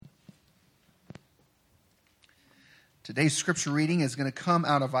Today's scripture reading is going to come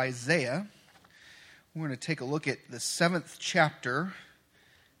out of Isaiah. We're going to take a look at the 7th chapter.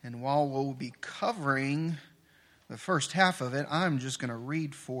 And while we'll be covering the first half of it, I'm just going to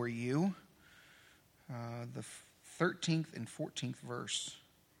read for you the 13th and 14th verse.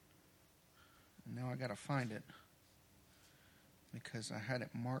 And now I got to find it because I had it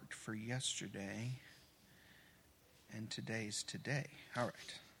marked for yesterday. And today's today. All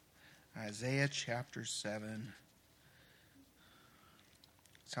right. Isaiah chapter 7.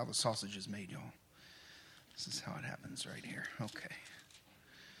 That's how the sausage is made, y'all. This is how it happens right here.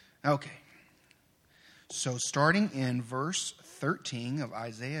 Okay. So starting in verse 13 of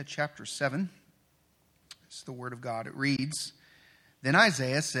Isaiah chapter 7, it's the word of God. It reads, "Then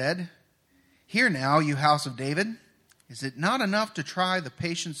Isaiah said, 'Hear now, you house of David. Is it not enough to try the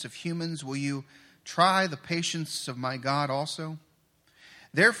patience of humans? Will you try the patience of my God also?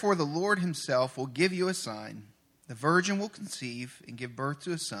 Therefore the Lord himself will give you a sign. The virgin will conceive and give birth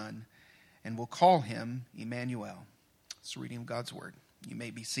to a son, and will call him Emmanuel.'" It's the reading of God's word. You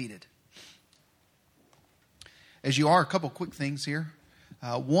may be seated. As you are, a couple quick things here.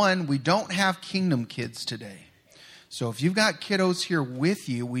 One, we don't have Kingdom Kids today. So if you've got kiddos here with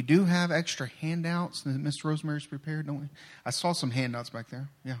you, we do have extra handouts that Miss Rosemary's prepared, don't we? I saw some handouts back there.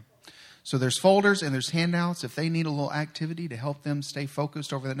 Yeah. So there's folders and there's handouts. If they need a little activity to help them stay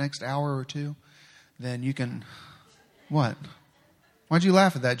focused over the next hour or two, then you can... What? Why'd you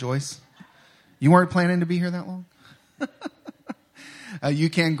laugh at that, Joyce? You weren't planning to be here that long? You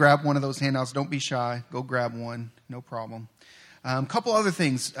can grab one of those handouts. Don't be shy. Go grab one. No problem. A couple other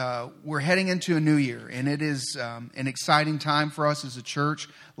things. We're heading into a new year, and it is an exciting time for us as a church.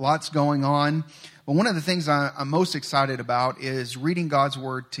 Lots going on. But one of the things I'm most excited about is reading God's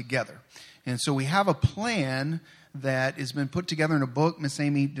Word together. And so we have a plan that has been put together in a book. Miss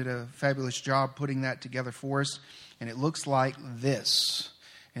Amy did a fabulous job putting that together for us. And it looks like this.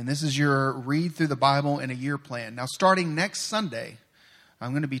 And this is your read through the Bible in a year plan. Now, starting next Sunday, I'm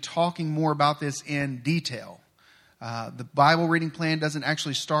going to be talking more about this in detail. The Bible reading plan doesn't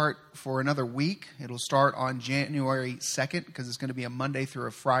actually start for another week. It'll start on January 2nd because it's going to be a Monday through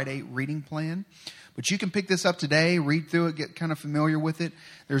a Friday reading plan. But you can pick this up today, read through it, get kind of familiar with it.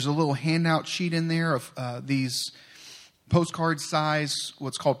 There's a little handout sheet in there of these postcard size,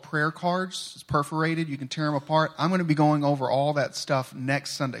 what's called prayer cards. It's perforated. You can tear them apart. I'm going to be going over all that stuff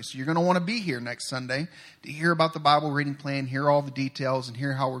next Sunday. So you're going to want to be here next Sunday to hear about the Bible reading plan, hear all the details, and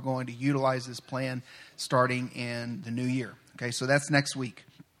hear how we're going to utilize this plan starting in the new year. Okay, so that's next week.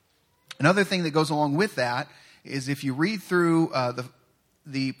 Another thing that goes along with that is if you read through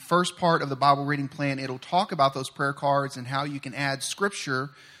the first part of the Bible reading plan, it'll talk about those prayer cards and how you can add scripture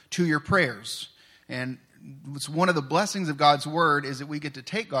to your prayers. And it's one of the blessings of God's Word is that we get to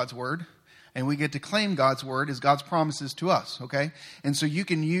take God's Word and we get to claim God's Word as God's promises to us, okay? And so you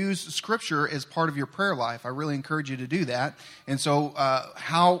can use Scripture as part of your prayer life. I really encourage you to do that. And so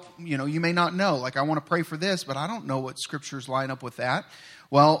you may not know, like I want to pray for this, but I don't know what Scriptures line up with that.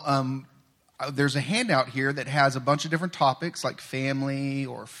 Well, there's a handout here that has a bunch of different topics like family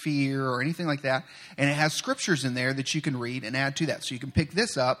or fear or anything like that. And it has Scriptures in there that you can read and add to that. So you can pick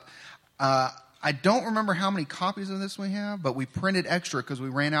this up. I don't remember how many copies of this we have, but we printed extra because we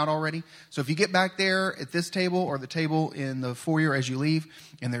ran out already. So if you get back there at this table or the table in the foyer as you leave,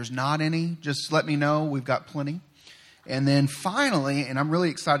 and there's not any, just let me know. We've got plenty. And then finally, and I'm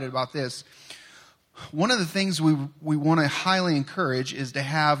really excited about this, one of the things we want to highly encourage is to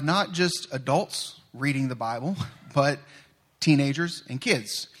have not just adults reading the Bible, but teenagers and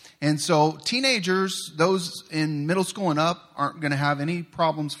kids. And so teenagers, those in middle school and up, aren't going to have any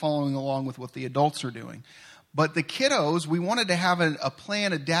problems following along with what the adults are doing. But the kiddos, we wanted to have a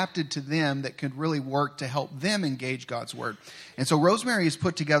plan adapted to them that could really work to help them engage God's Word. And so Rosemary has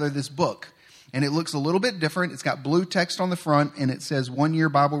put together this book. And it looks a little bit different. It's got blue text on the front, and it says 1 year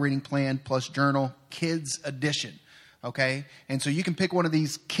Bible reading plan plus journal, kids edition. Okay? And so you can pick one of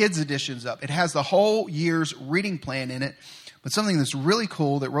these kids editions up. It has the whole year's reading plan in it. But something that's really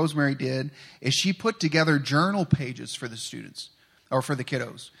cool that Rosemary did is she put together journal pages for the students or for the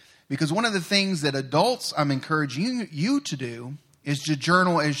kiddos. Because one of the things that adults I'm encouraging you to do is to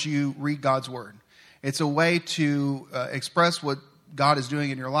journal as you read God's Word. It's a way to express what God is doing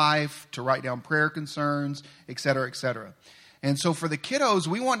in your life, to write down prayer concerns, et cetera, et cetera. And so for the kiddos,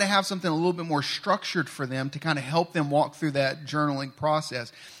 we want to have something a little bit more structured for them to kind of help them walk through that journaling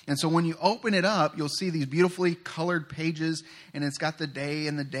process. And so when you open it up, you'll see these beautifully colored pages, and it's got the day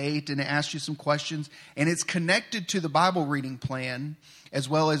and the date, and it asks you some questions. And it's connected to the Bible reading plan as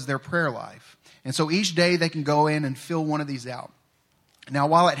well as their prayer life. And so each day they can go in and fill one of these out. Now,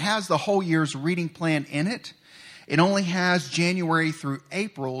 while it has the whole year's reading plan in it, it only has January through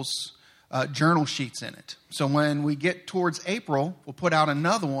April's journal sheets in it. So when we get towards April, we'll put out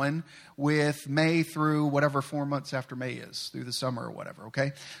another one with May through whatever 4 months after May is, through the summer or whatever,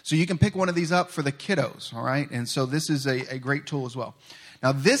 okay? So you can pick one of these up for the kiddos, all right? And so this is a great tool as well.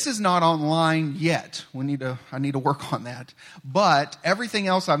 Now, this is not online yet. I need to work on that. But everything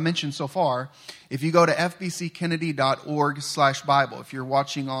else I've mentioned so far, if you go to fbckennedy.org/Bible, if you're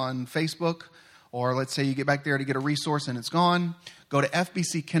watching on Facebook, or let's say you get back there to get a resource and it's gone, go to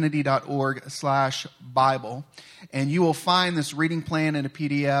fbckennedy.org/Bible, and you will find this reading plan in a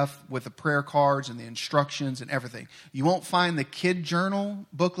PDF with the prayer cards and the instructions and everything. You won't find the kid journal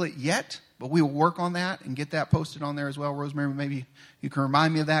booklet yet, but we will work on that and get that posted on there as well. Rosemary, maybe you can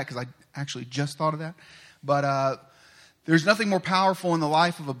remind me of that, because I actually just thought of that. But there's nothing more powerful in the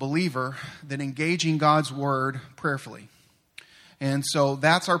life of a believer than engaging God's Word prayerfully. And so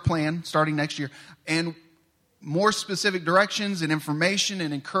that's our plan starting next year. And more specific directions and information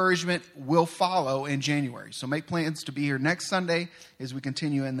and encouragement will follow in January. So make plans to be here next Sunday as we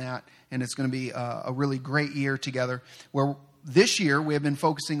continue in that. And it's going to be a really great year together, where this year we have been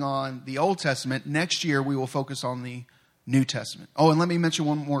focusing on the Old Testament. Next year we will focus on the New Testament. Oh, and let me mention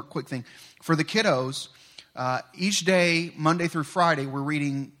one more quick thing. For the kiddos, each day, Monday through Friday, we're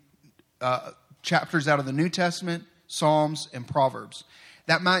reading chapters out of the New Testament, Psalms, and Proverbs.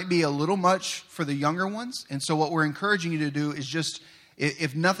 That might be a little much for the younger ones. And so what we're encouraging you to do is just,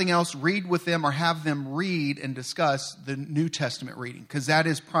 if nothing else, read with them or have them read and discuss the New Testament reading. Because that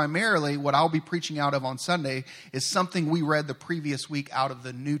is primarily what I'll be preaching out of on Sunday, is something we read the previous week out of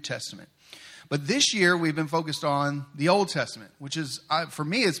the New Testament. But this year we've been focused on the Old Testament, which is, for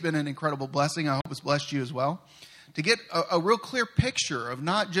me, it's been an incredible blessing. I hope it's blessed you as well. To get a real clear picture of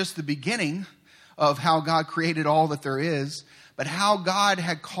not just the beginning of how God created all that there is, but how God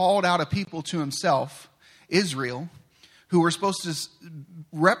had called out a people to himself, Israel, who were supposed to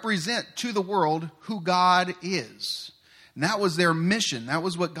represent to the world who God is. And that was their mission. That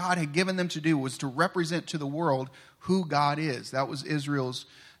was what God had given them to do, was to represent to the world who God is. That was Israel's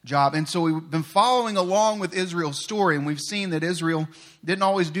job. And so we've been following along with Israel's story, and we've seen that Israel didn't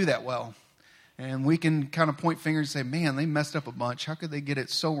always do that well. And we can kind of point fingers and say, man, they messed up a bunch. How could they get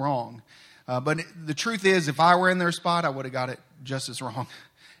it so wrong? But the truth is, if I were in their spot, I would have got it just as wrong.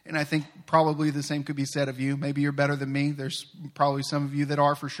 And I think probably the same could be said of you. Maybe you're better than me. There's probably some of you that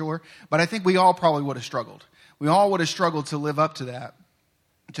are for sure. But I think we all probably would have struggled. We all would have struggled to live up to that,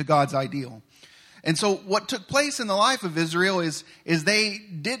 to God's ideal. And so what took place in the life of Israel is they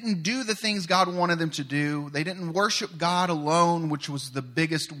didn't do the things God wanted them to do. They didn't worship God alone, which was the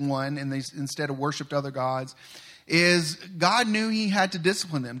biggest one, and they instead of worshiped other gods. Is God knew he had to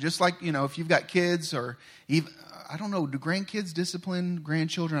discipline them. Just like, if you've got kids, or even, I don't know, do grandkids discipline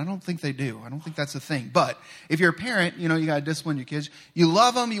grandchildren? I don't think they do. I don't think that's a thing. But if you're a parent, you got to discipline your kids. You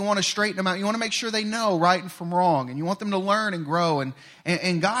love them. You want to straighten them out. You want to make sure they know right from wrong. And you want them to learn and grow.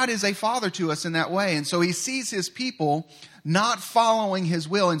 And God is a father to us in that way. And so he sees his people not following his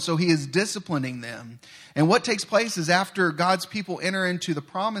will. And so he is disciplining them. And what takes place is, after God's people enter into the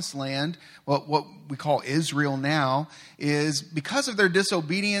promised land, what we call Israel now, is because of their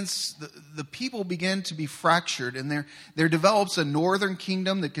disobedience, the people begin to be fractured. And there develops a northern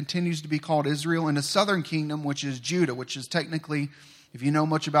kingdom that continues to be called Israel, and a southern kingdom, which is Judah, which is technically, if you know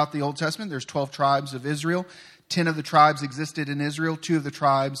much about the Old Testament, there's 12 tribes of Israel. 10 of the tribes existed in Israel, 2 of the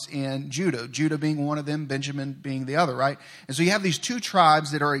tribes in Judah. Judah being one of them, Benjamin being the other, right? And so you have these 2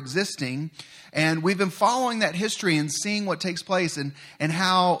 tribes that are existing. And we've been following that history and seeing what takes place, and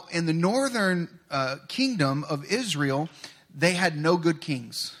how in the northern kingdom of Israel, they had no good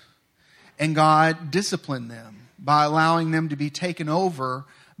kings. And God disciplined them by allowing them to be taken over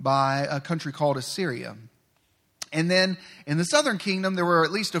by a country called Assyria. And then in the southern kingdom, there were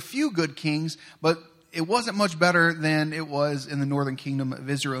at least a few good kings, but it wasn't much better than it was in the northern kingdom of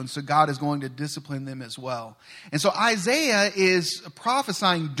Israel. And so God is going to discipline them as well. And so Isaiah is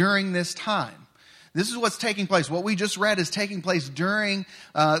prophesying during this time. This is what's taking place. What we just read is taking place during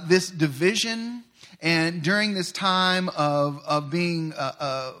this division and during this time of being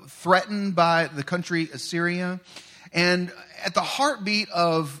threatened by the country Assyria. And at the heartbeat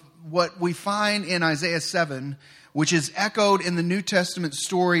of what we find in Isaiah 7, which is echoed in the New Testament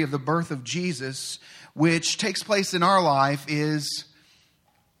story of the birth of Jesus, which takes place in our life, is,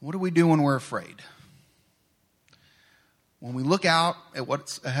 what do we do when we're afraid? When we look out at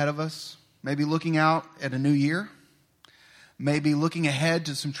what's ahead of us, maybe looking out at a new year, maybe looking ahead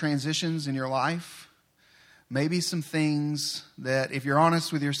to some transitions in your life, maybe some things that, if you're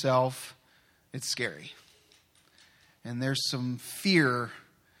honest with yourself, it's scary. And there's some fear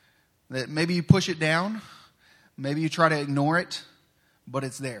that maybe you push it down. Maybe you try to ignore it, but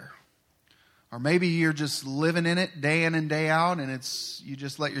it's there. Or maybe you're just living in it day in and day out, and you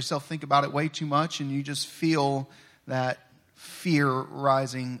just let yourself think about it way too much, and you just feel that fear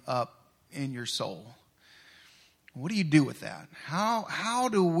rising up in your soul. What do you do with that? How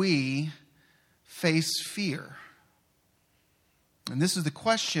do we face fear? And this is the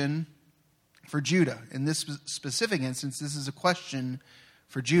question for Judah. In this specific instance, this is a question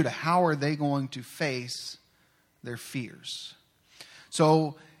for Judah. How are they going to face their fears?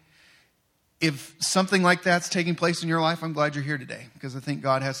 So, if something like that's taking place in your life, I'm glad you're here today, because I think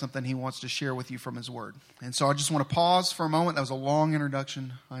God has something He wants to share with you from His Word. And so I just want to pause for a moment. That was a long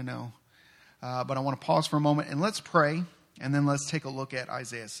introduction, I know. But I want to pause for a moment and let's pray, and then let's take a look at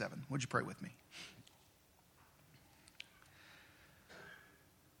Isaiah 7. Would you pray with me?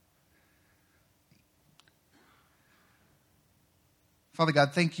 Father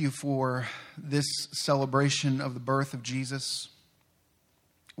God, thank you for this celebration of the birth of Jesus.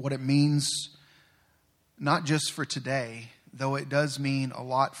 What it means, not just for today, though it does mean a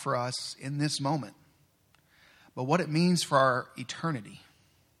lot for us in this moment, but what it means for our eternity.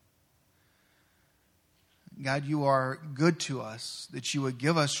 God, you are good to us, that you would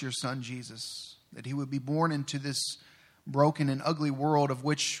give us your Son, Jesus, that He would be born into this broken and ugly world of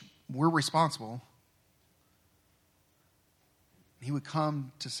which we're responsible. He would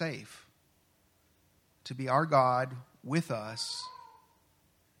come to save, to be our God with us,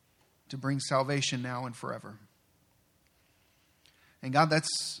 to bring salvation now and forever. And God,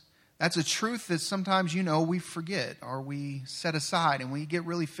 that's a truth that sometimes, we forget or we set aside, and we get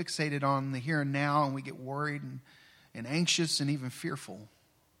really fixated on the here and now, and we get worried and anxious and even fearful.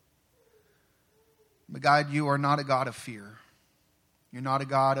 But God, you are not a God of fear. You're not a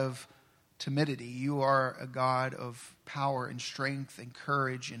God of timidity. You are a God of power and strength and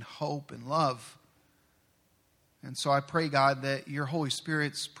courage and hope and love. And so I pray, God, that your Holy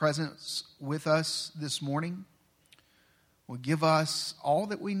Spirit's presence with us this morning will give us all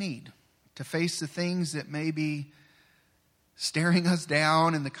that we need to face the things that may be staring us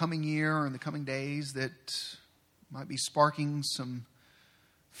down in the coming year or in the coming days, that might be sparking some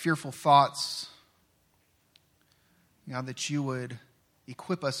fearful thoughts. God, that you would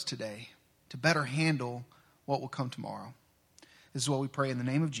equip us today to better handle what will come tomorrow. This is what we pray in the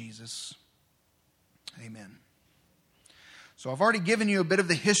name of Jesus. Amen. So I've already given you a bit of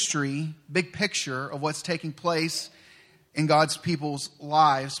the history, big picture of what's taking place in God's people's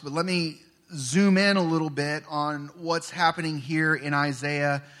lives. But let me zoom in a little bit on what's happening here in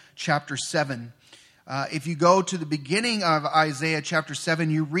Isaiah chapter 7. If you go to the beginning of Isaiah chapter 7,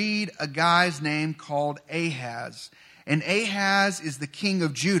 you read a guy's name called Ahaz. And Ahaz is the king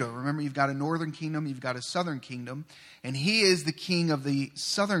of Judah. Remember, you've got a northern kingdom, you've got a southern kingdom. And he is the king of the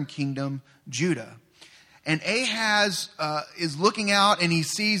southern kingdom, Judah. And Ahaz is looking out, and he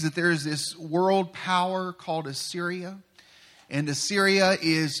sees that there is this world power called Assyria. And Assyria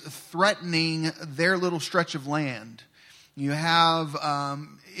is threatening their little stretch of land. You have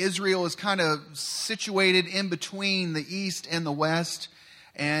Israel is kind of situated in between the east and the west.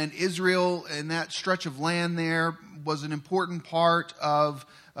 And Israel, in that stretch of land there, was an important part of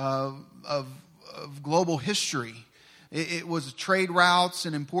global history. It was trade routes,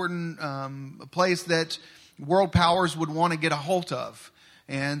 an important place that world powers would want to get a hold of.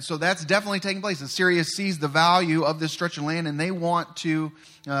 And so that's definitely taking place. Assyria sees the value of this stretch of land, and they want to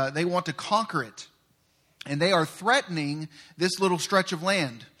conquer it. And they are threatening this little stretch of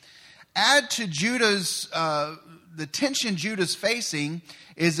land. Add to Judah's the tension Judah's facing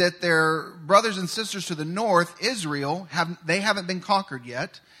is that their brothers and sisters to the north, Israel, haven't been conquered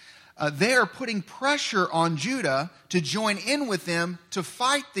yet. They are putting pressure on Judah to join in with them to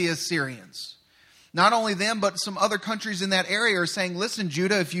fight the Assyrians. Not only them, but some other countries in that area are saying, listen,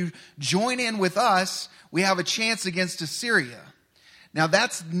 Judah, if you join in with us, we have a chance against Assyria. Now,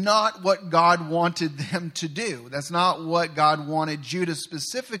 that's not what God wanted them to do. That's not what God wanted Judah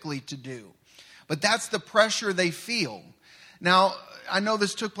specifically to do. But that's the pressure they feel. Now, I know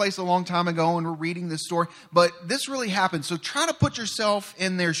this took place a long time ago, and we're reading this story, but this really happened. So try to put yourself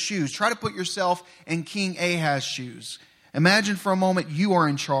in their shoes. Try to put yourself in King Ahaz's shoes. Imagine for a moment you are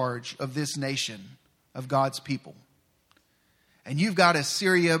in charge of this nation, of God's people. And you've got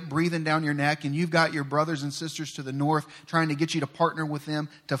Assyria breathing down your neck, and you've got your brothers and sisters to the north trying to get you to partner with them,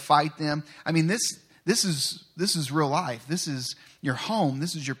 to fight them. I mean, this is real life. This is your home.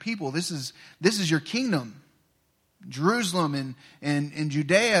 This is your people. This is your kingdom. Jerusalem and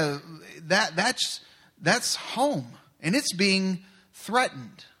Judea, that's home. And it's being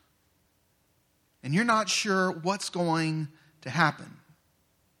threatened. And you're not sure what's going to happen.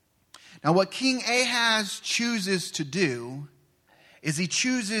 Now, what King Ahaz chooses to do is he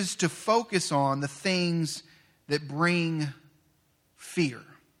chooses to focus on the things that bring fear.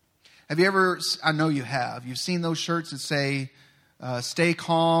 Have you ever, I know you have, you've seen those shirts that say, stay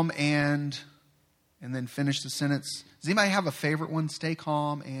calm and then finish the sentence. Does anybody have a favorite one? Stay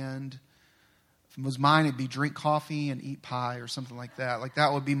calm and, if it was mine, it'd be drink coffee and eat pie or something like that. Like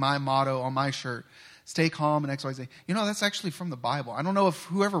that would be my motto on my shirt. Stay calm and XYZ. You know, that's actually from the Bible. I don't know if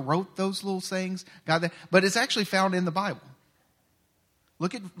whoever wrote those little sayings got that, but it's actually found in the Bible.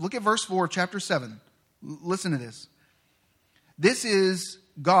 Look at verse 4 of chapter 7. Listen to this. This is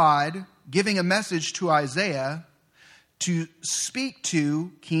God giving a message to Isaiah to speak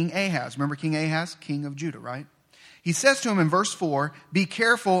to King Ahaz. Remember King Ahaz? King of Judah, right? He says to him in verse 4, be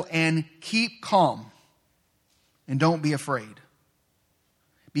careful and keep calm and don't be afraid.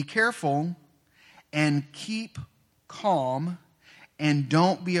 Be careful and keep calm and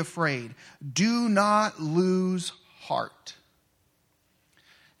don't be afraid. Do not lose heart.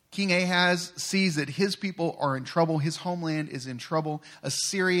 King Ahaz sees that his people are in trouble. His homeland is in trouble.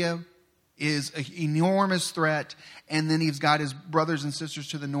 Assyria is an enormous threat. And then he's got his brothers and sisters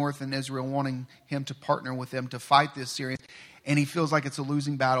to the north in Israel wanting him to partner with them to fight the Assyrians. And he feels like it's a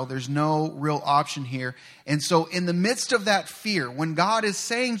losing battle. There's no real option here. And so in the midst of that fear, when God is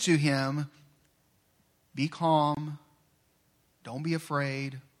saying to him, be calm, don't be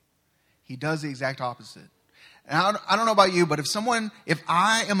afraid, he does the exact opposite. And I don't know about you, but if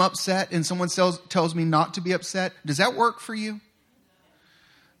I am upset and someone tells me not to be upset, does that work for you?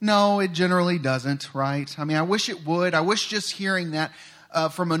 No, it generally doesn't, right? I mean, I wish it would. I wish just hearing that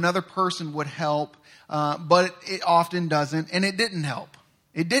from another person would help, but it often doesn't, and it didn't help.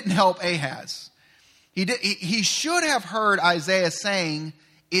 It didn't help Ahaz. He should have heard Isaiah saying,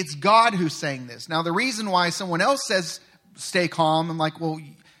 it's God who's saying this. Now, the reason why someone else says, stay calm, I'm like, well,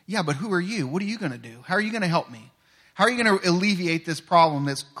 yeah, but who are you? What are you going to do? How are you going to help me? How are you going to alleviate this problem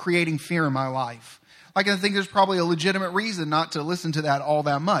that's creating fear in my life? Like, I think there's probably a legitimate reason not to listen to that all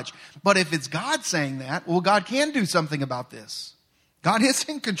that much. But if it's God saying that, well, God can do something about this. God is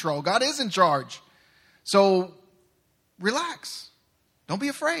in control. God is in charge. So relax. Don't be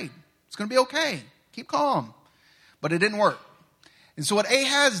afraid. It's going to be okay. Keep calm. But it didn't work. And so what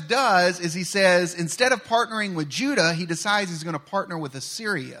Ahaz does is he says, instead of partnering with Judah, he decides he's going to partner with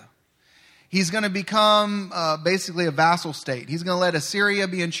Assyria. He's going to become basically a vassal state. He's going to let Assyria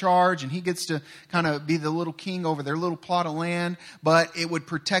be in charge, and he gets to kind of be the little king over their little plot of land, but it would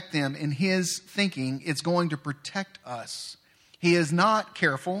protect them. In his thinking, it's going to protect us. He is not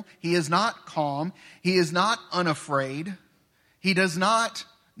careful. He is not calm. He is not unafraid. He does not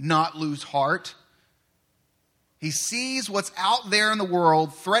lose heart. He sees what's out there in the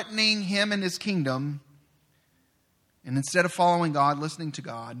world threatening him and his kingdom. And instead of following God, listening to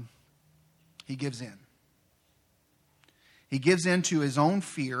God, he gives in. He gives in to his own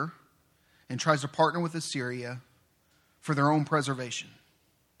fear and tries to partner with Assyria for their own preservation.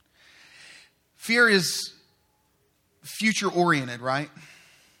 Fear is future-oriented, right?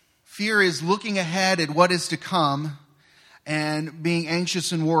 Fear is looking ahead at what is to come and being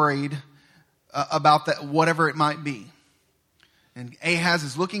anxious and worried about that, whatever it might be. And Ahaz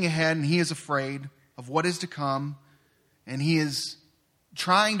is looking ahead and he is afraid of what is to come. And he is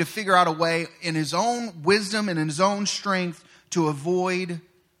trying to figure out a way in his own wisdom and in his own strength to avoid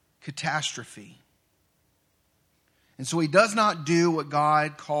catastrophe. And so he does not do what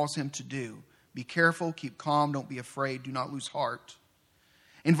God calls him to do. Be careful, keep calm, don't be afraid, do not lose heart.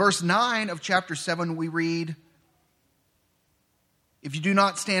 In verse 9 of chapter 7, we read, if you do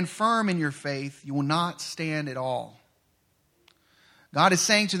not stand firm in your faith, you will not stand at all. God is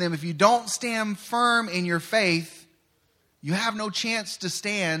saying to them, if you don't stand firm in your faith, you have no chance to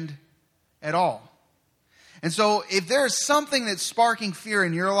stand at all. And so if there's something that's sparking fear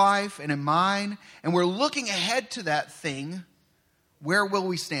in your life and in mine, and we're looking ahead to that thing, where will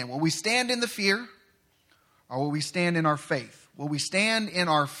we stand? Will we stand in the fear, or will we stand in our faith? Will we stand in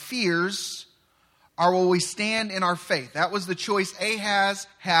our fears, or will we stand in our faith? That was the choice Ahaz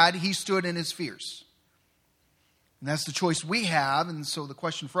had. He stood in his fears. And that's the choice we have. And so the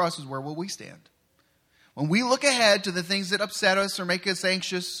question for us is, where will we stand? When we look ahead to the things that upset us or make us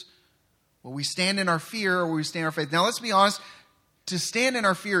anxious, will we stand in our fear or will we stand in our faith? Now, let's be honest. To stand in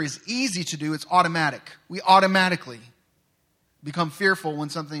our fear is easy to do. It's automatic. We automatically become fearful when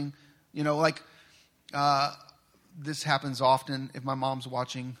something, this happens often. If my mom's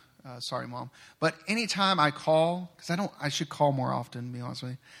watching, sorry, Mom. But anytime I call, because I should call more often, to be honest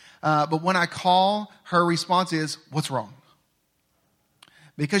with you. But when I call, her response is, what's wrong?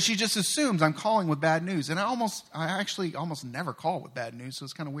 because she just assumes I'm calling with bad news. And I actually almost never call with bad news, so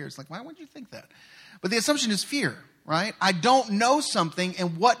it's kind of weird. It's like, why would you think that? But the assumption is fear, right? I don't know something,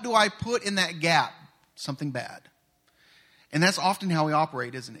 and what do I put in that gap? Something bad. And that's often how we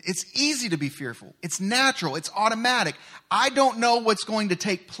operate, isn't it? It's easy to be fearful. It's natural. It's automatic. I don't know what's going to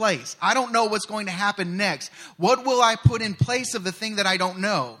take place. I don't know what's going to happen next. What will I put in place of the thing that I don't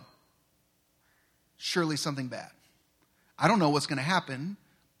know? Surely something bad. I don't know what's going to happen,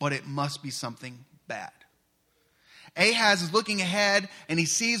 but it must be something bad. Ahaz is looking ahead, and he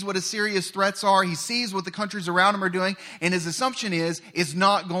sees what Assyria's threats are. He sees what the countries around him are doing, and his assumption is, it's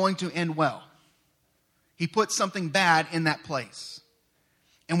not going to end well. He puts something bad in that place.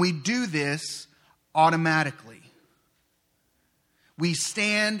 And we do this automatically. We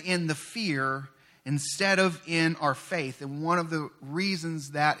stand in the fear instead of in our faith. And one of the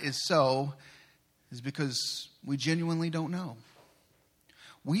reasons that is so is because we genuinely don't know.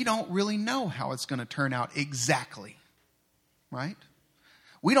 We don't really know how it's going to turn out exactly, right?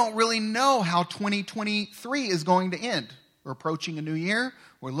 We don't really know how 2023 is going to end. We're approaching a new year.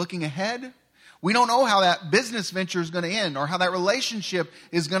 We're looking ahead. We don't know how that business venture is going to end or how that relationship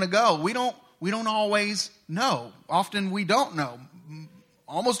is going to go. We don't always know. Often we don't know.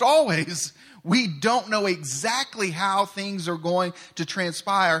 Almost always we don't know exactly how things are going to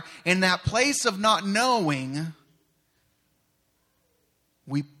transpire. In that place of not knowing,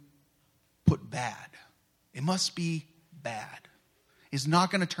 we put bad. It must be bad. It's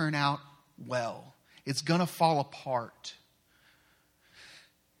not going to turn out well. It's going to fall apart.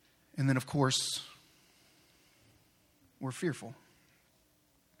 And then, of course, we're fearful.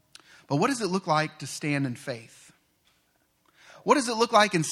 But what does it look like to stand in faith? What does it look like in